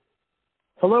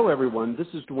Hello, everyone. This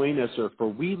is Dwayne Esser for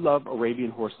We Love Arabian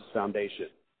Horses Foundation.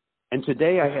 And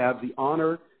today I have the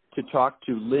honor to talk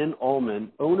to Lynn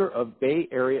Allman, owner of Bay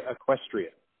Area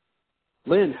Equestrian.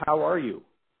 Lynn, how are you?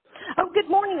 Oh, good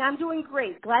morning. I'm doing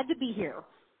great. Glad to be here.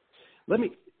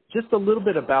 Just a little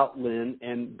bit about Lynn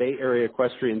and Bay Area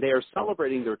Equestrian. They are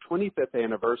celebrating their 25th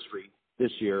anniversary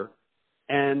this year.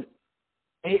 And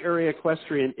Bay Area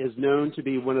Equestrian is known to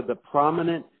be one of the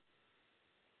prominent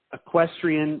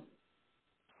equestrian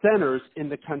centers in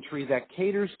the country that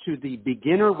caters to the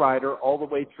beginner rider all the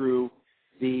way through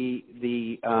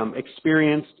the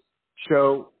experienced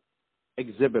show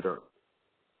exhibitor.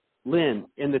 Lynn,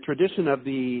 in the tradition of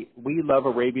the We Love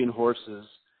Arabian Horses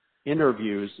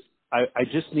interviews, I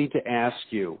just need to ask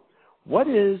you, what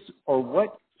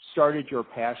started your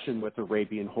passion with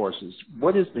Arabian horses?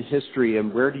 What is the history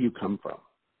and where do you come from?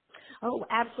 Oh,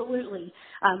 absolutely.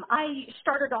 I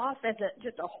started off as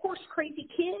just a horse crazy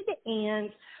kid, and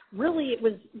really it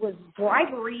was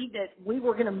bribery that we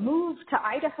were going to move to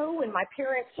Idaho, and my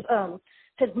parents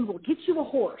said, we will get you a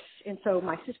horse. And so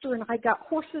my sister and I got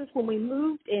horses when we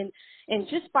moved, and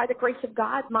just by the grace of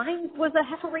God, mine was a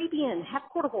half Arabian, half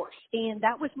quarter horse. And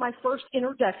that was my first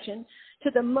introduction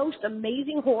to the most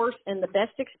amazing horse and the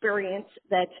best experience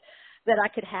that I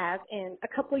could have. And a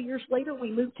couple of years later,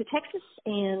 we moved to Texas,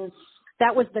 and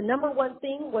that was the number one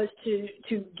thing, was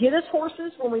to get us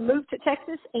horses when we moved to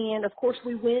Texas. And of course,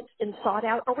 we went and sought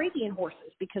out Arabian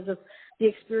horses because of the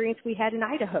experience we had in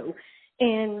Idaho.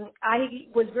 And I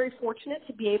was very fortunate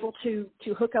to be able to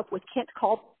hook up with Kent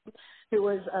Caldwell, who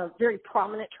was a very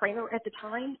prominent trainer at the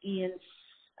time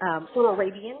for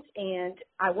Arabians. And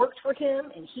I worked for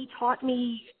him, and he taught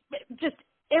me just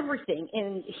everything.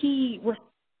 And he was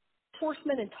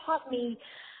horseman and taught me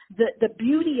the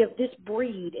beauty of this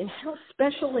breed and how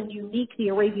special and unique the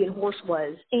Arabian horse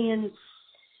was. And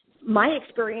my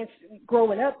experience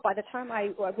growing up, by the time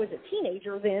I was a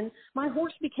teenager then, my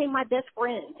horse became my best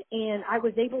friend. And I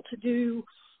was able to do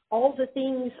all the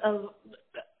things of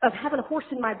having a horse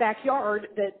in my backyard,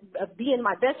 of being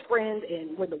my best friend.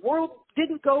 And when the world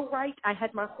didn't go right, I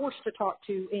had my horse to talk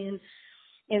to.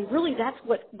 And really that's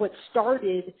what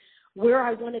started where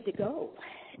I wanted to go.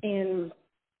 And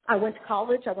I went to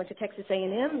college. I went to Texas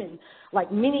A&M, and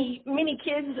like many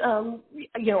kids, I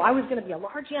was going to be a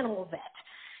large animal vet,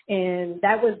 and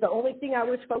that was the only thing I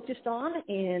was focused on.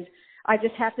 And I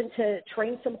just happened to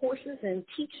train some horses and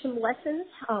teach some lessons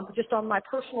just on my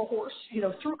personal horse,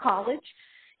 through college.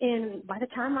 And by the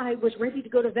time I was ready to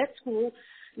go to vet school,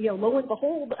 lo and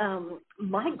behold,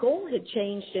 my goal had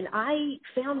changed, and I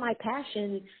found my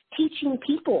passion teaching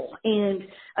people, and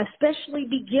especially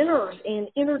beginners, and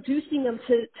introducing them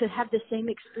to have the same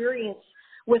experience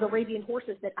with Arabian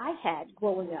horses that I had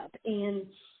growing up. And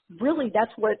really,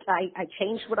 that's what I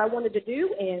changed what I wanted to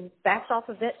do, and backed off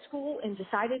of vet school and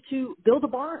decided to build a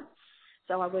barn.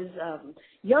 So I was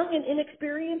young and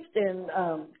inexperienced,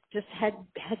 and just had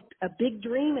a big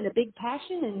dream and a big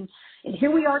passion, and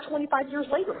here we are 25 years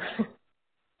later.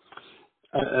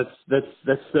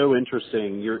 That's so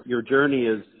interesting. Your journey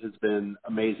has been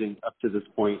amazing up to this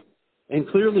point, and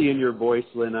clearly in your voice,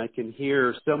 Lynn, I can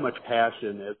hear so much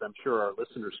passion, as I'm sure our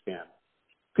listeners can.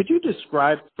 Could you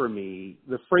describe for me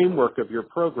the framework of your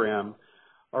program,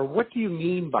 or what do you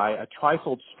mean by a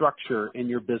trifold structure in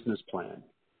your business plan?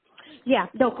 Yeah,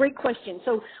 no, great question.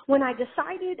 So when I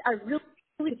decided I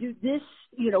really do this,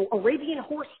 Arabian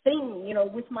horse thing,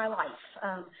 with my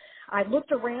life, I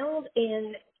looked around,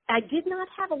 and I did not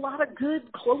have a lot of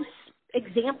good, close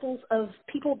examples of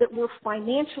people that were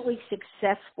financially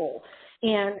successful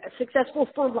and successful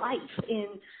for life.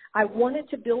 And I wanted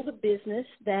to build a business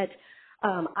that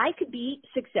I could be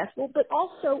successful, but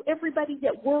also everybody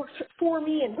that works for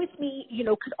me and with me,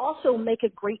 could also make a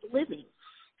great living.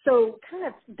 So kind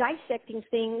of dissecting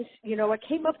things, I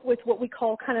came up with what we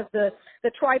call kind of the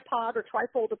tripod or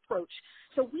trifold approach.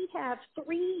 So we have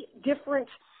three different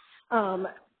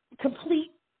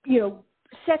complete,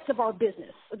 sets of our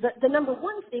business. The number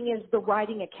one thing is the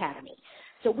Riding Academy.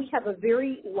 So we have a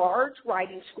very large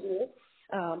riding school.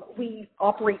 We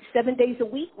operate 7 days a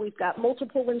week. We've got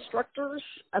multiple instructors,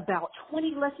 about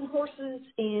 20 lesson horses,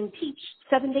 and teach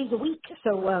 7 days a week.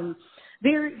 So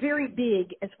very, very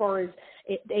big as far as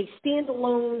a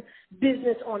standalone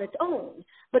business on its own.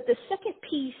 But the second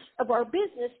piece of our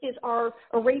business is our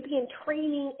Arabian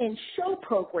training and show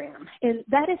program, and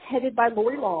that is headed by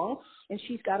Lori Long, and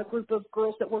she's got a group of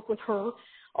girls that work with her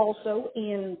also,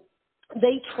 and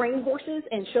they train horses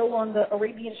and show on the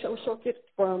Arabian show circuit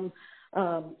from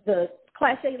the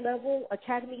Class A level,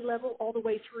 Academy level, all the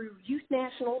way through Youth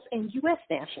Nationals and U.S.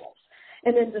 Nationals.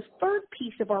 And then the third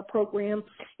piece of our program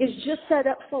is just set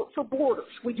up for boarders.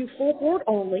 We do full board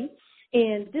only.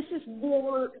 And this is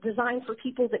more designed for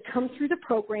people that come through the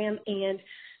program and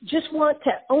just want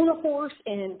to own a horse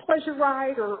and pleasure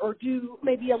ride or do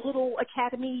maybe a little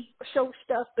academy show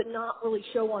stuff, but not really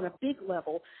show on a big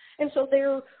level. And so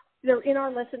they're in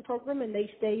our lesson program and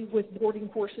they stay with boarding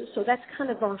horses. So that's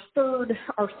kind of our third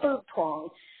prong.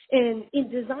 And in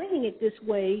designing it this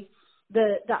way,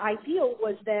 the ideal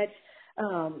was that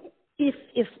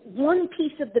if one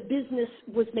piece of the business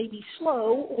was maybe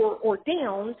slow or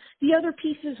down, the other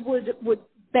pieces would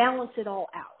balance it all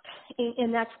out.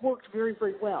 And that's worked very,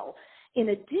 very well. In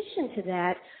addition to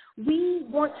that, we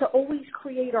want to always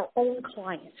create our own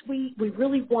clients. We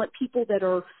really want people that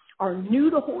are new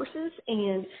to horses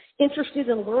and interested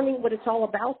in learning what it's all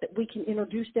about, that we can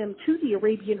introduce them to the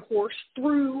Arabian horse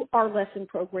through our lesson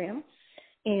program.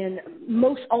 And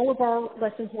most all of our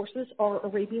lesson horses are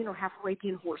Arabian or half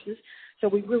Arabian horses, so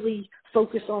we really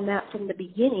focus on that from the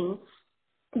beginning.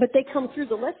 But they come through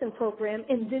the lesson program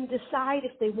and then decide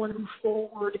if they want to move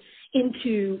forward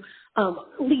into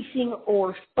leasing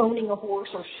or owning a horse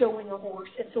or showing a horse.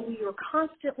 And so we are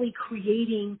constantly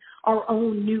creating our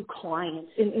own new clients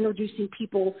and introducing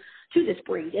people to this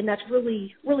breed, and that's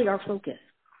really, really our focus.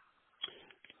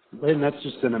 Lynn, that's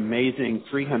just an amazing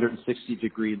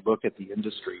 360-degree look at the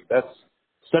industry. That's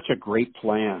such a great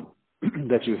plan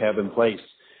that you have in place.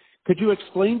 Could you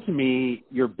explain to me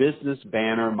your business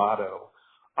banner motto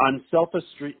on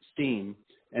self-esteem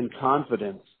and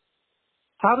confidence?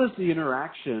 How does the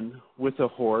interaction with a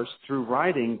horse through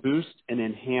riding boost and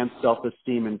enhance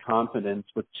self-esteem and confidence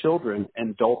with children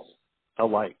and adults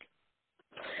alike?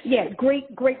 Yeah, great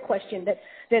question.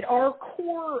 That our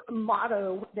core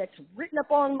motto that's written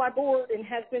up on my board and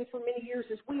has been for many years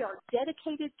is we are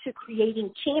dedicated to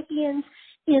creating champions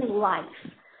in life.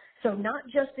 So not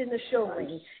just in the show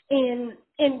ring.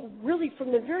 And really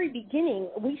from the very beginning,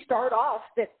 we start off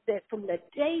that from the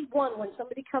day one when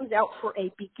somebody comes out for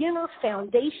a beginner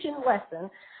foundation lesson,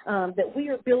 that we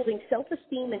are building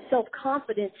self-esteem and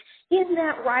self-confidence in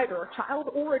that rider, child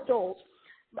or adult,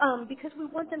 because we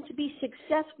want them to be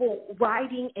successful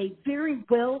riding a very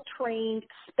well-trained,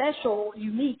 special,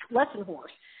 unique lesson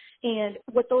horse. And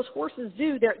what those horses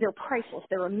do, they're priceless.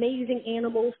 They're amazing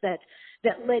animals that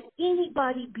let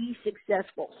anybody be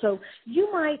successful. So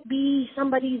you might be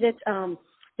somebody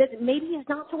that maybe is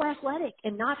not so athletic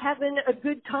and not having a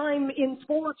good time in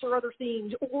sports or other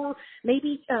things, or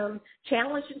maybe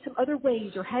challenged in some other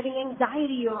ways, or having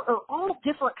anxiety, or all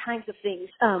different kinds of things,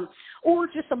 or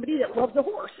just somebody that loves a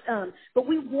horse. But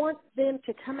we want them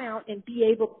to come out and be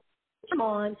able to come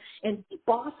on and be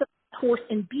boss of the horse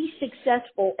and be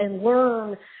successful and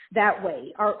learn that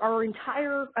way. Our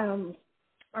entire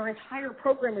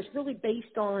program is really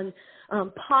based on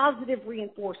positive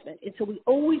reinforcement. And so we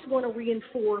always want to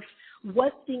reinforce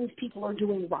what things people are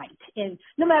doing right. And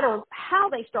no matter how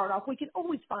they start off, we can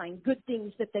always find good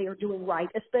things that they are doing right,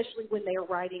 especially when they are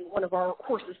riding one of our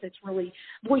horses that's really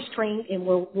voice trained and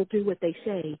will do what they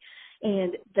say.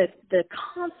 And the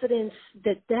confidence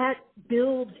that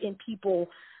builds in people,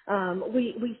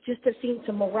 we just have seen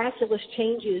some miraculous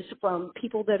changes from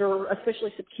people that are,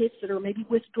 especially some kids that are maybe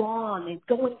withdrawn and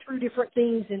going through different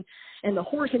things, and the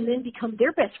horse can then become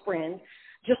their best friend,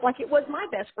 just like it was my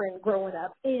best friend growing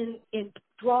up, and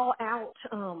draw out,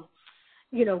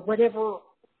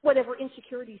 whatever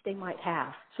insecurities they might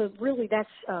have. So really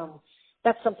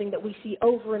that's something that we see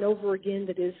over and over again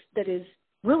that is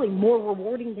really more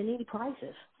rewarding than any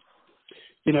prizes.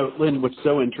 You know, Lynn, what's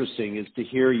so interesting is to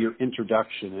hear your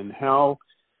introduction and how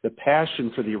the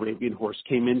passion for the Arabian horse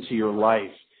came into your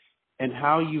life, and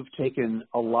how you've taken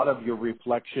a lot of your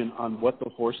reflection on what the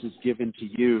horse has given to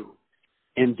you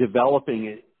and developing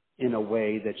it in a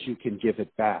way that you can give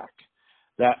it back.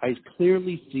 That I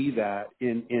clearly see that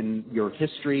in your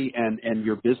history and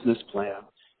your business plan.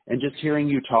 And just hearing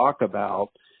you talk about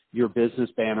your business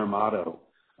banner motto,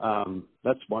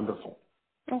 that's wonderful.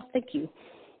 Oh, thank you.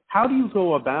 How do you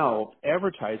go about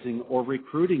advertising or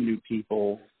recruiting new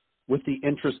people with the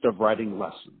interest of riding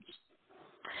lessons?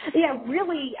 Yeah,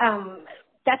 really,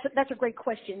 that's a great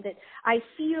question. That I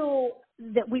feel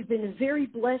that we've been very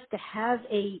blessed to have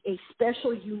a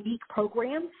special, unique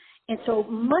program, and so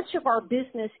much of our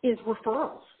business is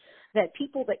referrals. That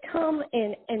people that come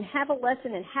and have a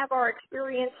lesson and have our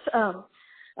experience,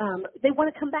 they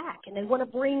want to come back and they want to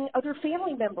bring other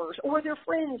family members or their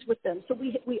friends with them. So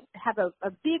we have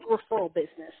a big referral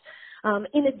business.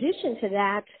 In addition to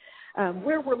that,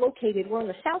 where we're located, we're on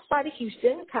the south side of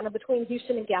Houston, kind of between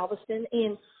Houston and Galveston,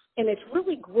 and it's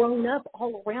really grown up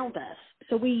all around us.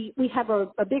 So we have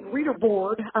a big reader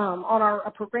board on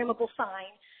a programmable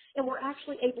sign, and we're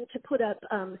actually able to put up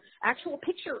actual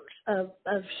pictures of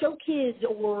show kids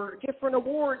or different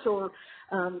awards or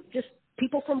just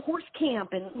people from horse camp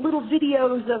and little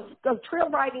videos of trail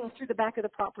riding through the back of the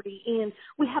property. And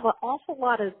we have an awful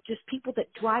lot of just people that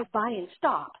drive by and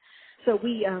stop. So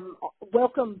we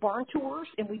welcome barn tours,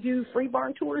 and we do free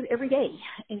barn tours every day.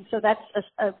 And so that's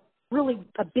a really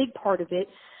a big part of it.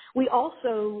 We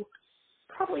also,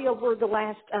 probably over the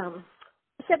last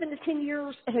 7 to 10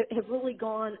 years, have really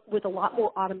gone with a lot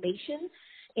more automation.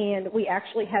 And we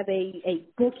actually have a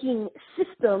booking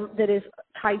system that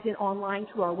ties in online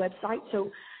to our website. So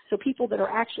people that are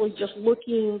actually just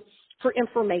looking for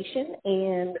information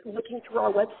and looking through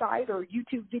our website or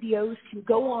YouTube videos can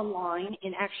go online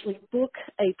and actually book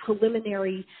a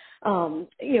preliminary,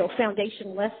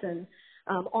 foundation lesson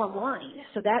online.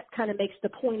 So that kind of makes the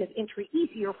point of entry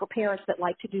easier for parents that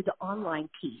like to do the online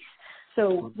piece.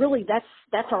 So really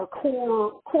that's our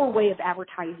core way of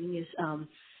advertising is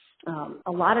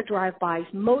a lot of drive-bys,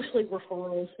 mostly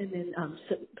referrals, and then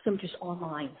some just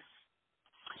online.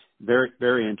 Very,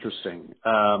 very interesting.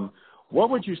 What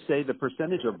would you say the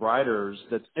percentage of riders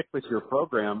that stick with your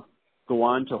program go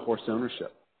on to horse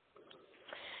ownership?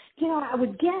 I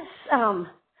would guess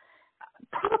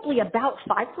probably about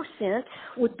 5%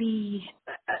 would be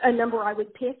a number I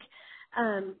would pick.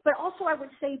 But also I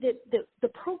would say that the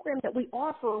program that we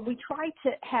offer, we try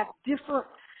to have different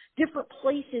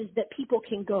places that people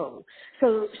can go.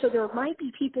 So there might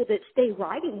be people that stay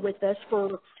riding with us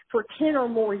for 10 or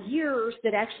more years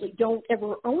that actually don't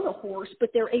ever own a horse,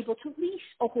 but they're able to lease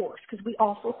a horse because we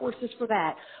offer horses for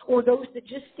that. Or those that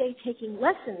just stay taking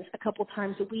lessons a couple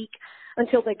times a week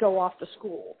until they go off to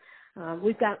school.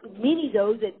 We've got many,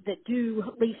 though, that do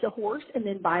lease a horse and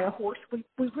then buy a horse. We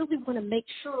really want to make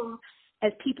sure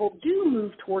as people do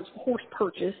move towards horse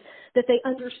purchase that they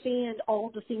understand all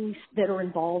the things that are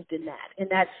involved in that. And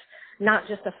that's not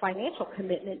just a financial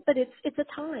commitment, but it's a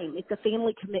time, it's a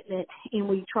family commitment, and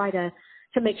we try to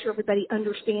make sure everybody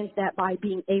understands that by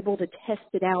being able to test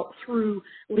it out through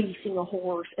leasing a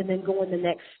horse and then going the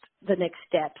next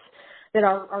steps. That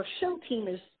our show team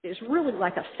is really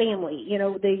like a family.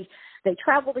 They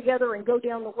travel together and go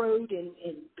down the road, and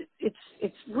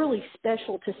it's really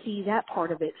special to see that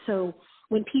part of it. So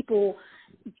when people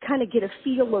kind of get a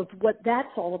feel of what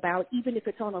that's all about, even if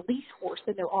it's on a lease horse,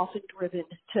 then they're often driven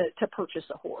to purchase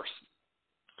a horse.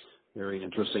 Very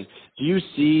interesting. Do you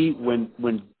see when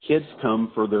kids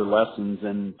come for their lessons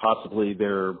and possibly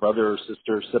their brother or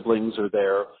sister, siblings are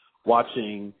there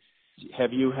watching,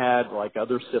 have you had like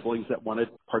other siblings that want to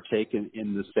partake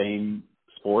in the same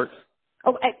sport?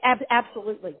 Oh,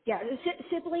 absolutely. Yeah.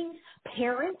 Siblings,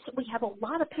 parents, we have a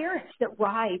lot of parents that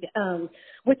ride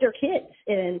with their kids,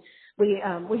 and we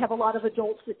have a lot of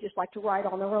adults that just like to ride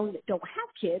on their own that don't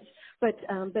have kids, but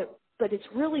it's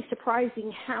really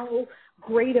surprising how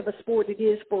great of a sport it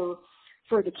is for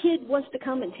the kid wants to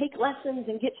come and take lessons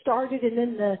and get started, and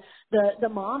then the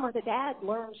mom or the dad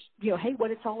learns, hey,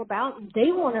 what it's all about, and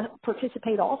they want to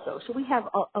participate also. So we have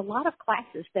a lot of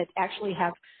classes that actually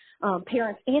have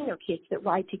parents and their kids that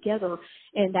ride together,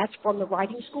 and that's from the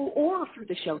riding school or through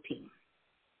the show team.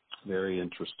 Very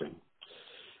interesting.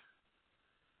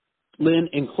 Lynn,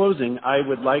 in closing, I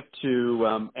would like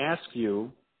to ask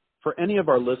you, for any of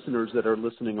our listeners that are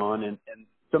listening on, and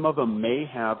some of them may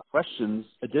have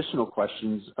additional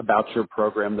questions about your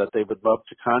program that they would love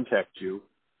to contact you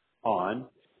on,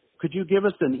 could you give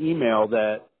us an email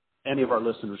that any of our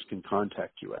listeners can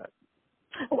contact you at?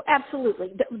 Oh,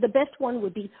 absolutely. The best one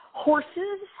would be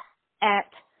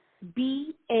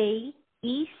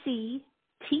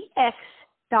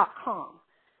horses@BAECTX.com.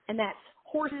 And that's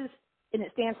horses, and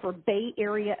it stands for Bay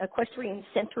Area Equestrian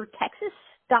Center,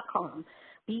 Texas.com.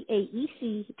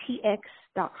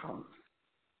 BAECTX.com.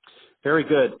 Very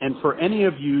good. And for any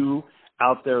of you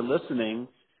out there listening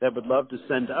that would love to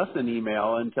send us an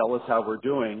email and tell us how we're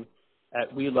doing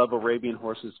at We Love Arabian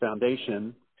Horses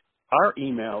Foundation, our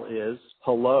email is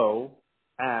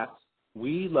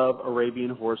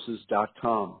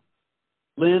hello@welovearabianhorses.com.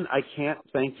 Lynn, I can't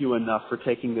thank you enough for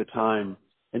taking the time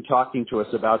and talking to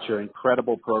us about your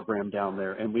incredible program down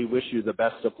there, and we wish you the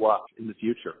best of luck in the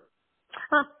future.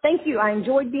 Thank you. I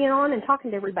enjoyed being on and talking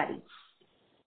to everybody.